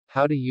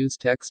How to use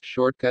text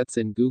shortcuts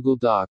in Google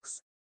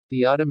Docs.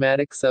 The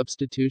automatic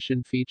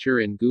substitution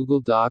feature in Google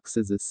Docs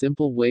is a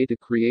simple way to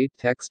create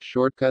text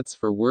shortcuts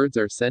for words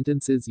or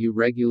sentences you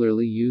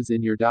regularly use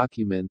in your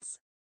documents.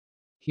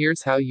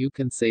 Here's how you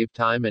can save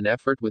time and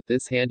effort with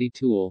this handy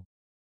tool.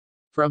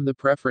 From the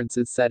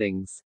Preferences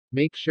settings,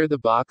 make sure the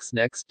box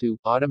next to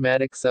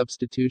Automatic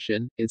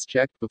Substitution is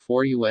checked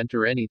before you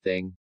enter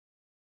anything.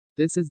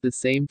 This is the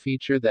same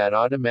feature that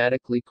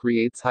automatically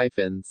creates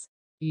hyphens,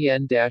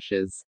 en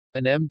dashes,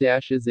 and em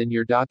dashes in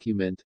your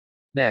document.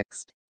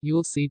 Next,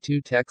 you'll see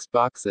two text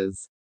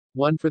boxes.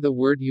 One for the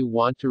word you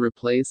want to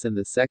replace and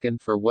the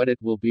second for what it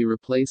will be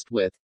replaced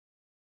with.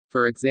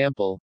 For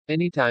example,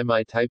 anytime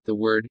I type the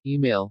word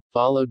email,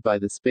 followed by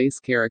the space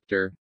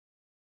character,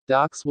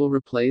 Docs will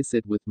replace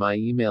it with my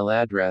email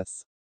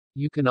address.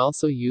 You can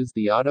also use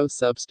the auto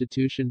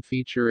substitution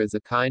feature as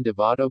a kind of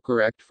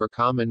autocorrect for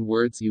common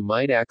words you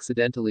might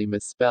accidentally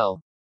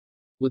misspell,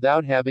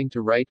 without having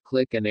to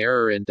right-click an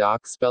error in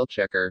Docs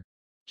spellchecker.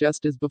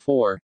 Just as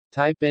before,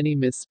 type any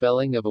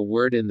misspelling of a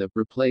word in the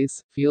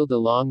Replace field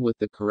along with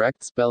the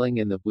correct spelling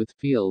in the With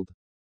field.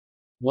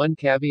 One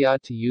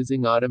caveat to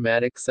using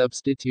automatic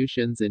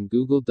substitutions in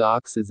Google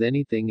Docs is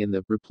anything in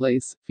the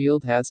Replace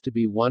field has to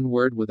be one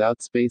word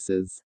without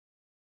spaces.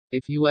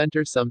 If you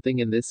enter something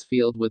in this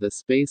field with a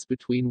space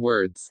between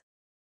words,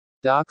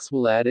 Docs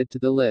will add it to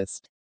the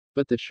list.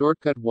 But the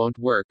shortcut won't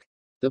work.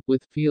 The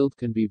With field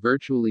can be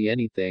virtually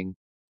anything.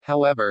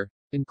 However,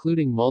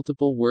 including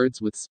multiple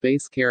words with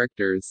space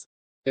characters,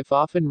 if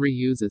often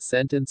reuse a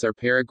sentence or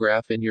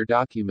paragraph in your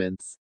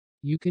documents,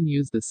 you can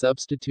use the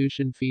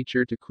substitution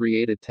feature to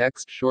create a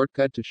text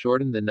shortcut to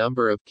shorten the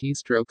number of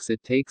keystrokes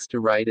it takes to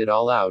write it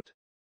all out.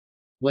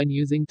 When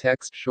using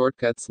text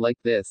shortcuts like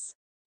this,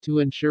 to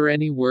ensure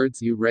any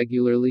words you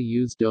regularly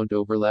use don't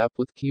overlap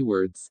with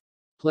keywords,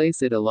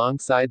 place it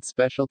alongside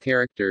special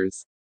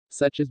characters,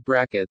 such as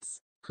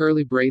brackets,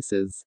 curly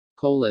braces,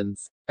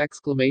 colons,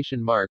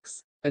 exclamation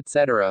marks,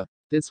 etc.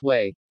 This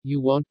way, you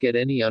won't get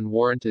any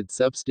unwarranted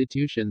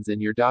substitutions in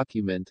your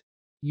document.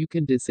 You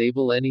can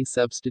disable any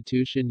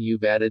substitution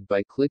you've added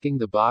by clicking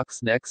the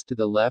box next to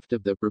the left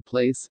of the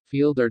Replace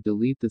field or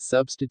delete the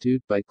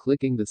substitute by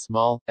clicking the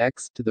small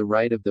X to the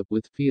right of the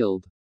With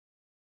field.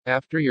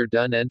 After you're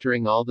done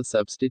entering all the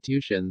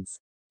substitutions,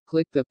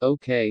 click the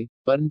OK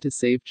button to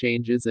save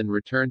changes and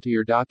return to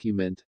your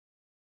document.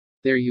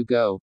 There you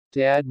go.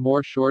 To add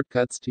more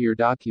shortcuts to your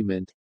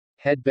document,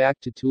 head back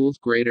to Tools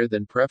greater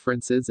than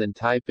Preferences and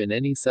type in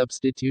any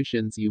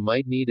substitutions you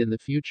might need in the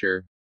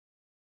future.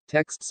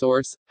 Text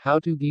source,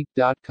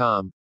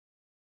 howtogeek.com.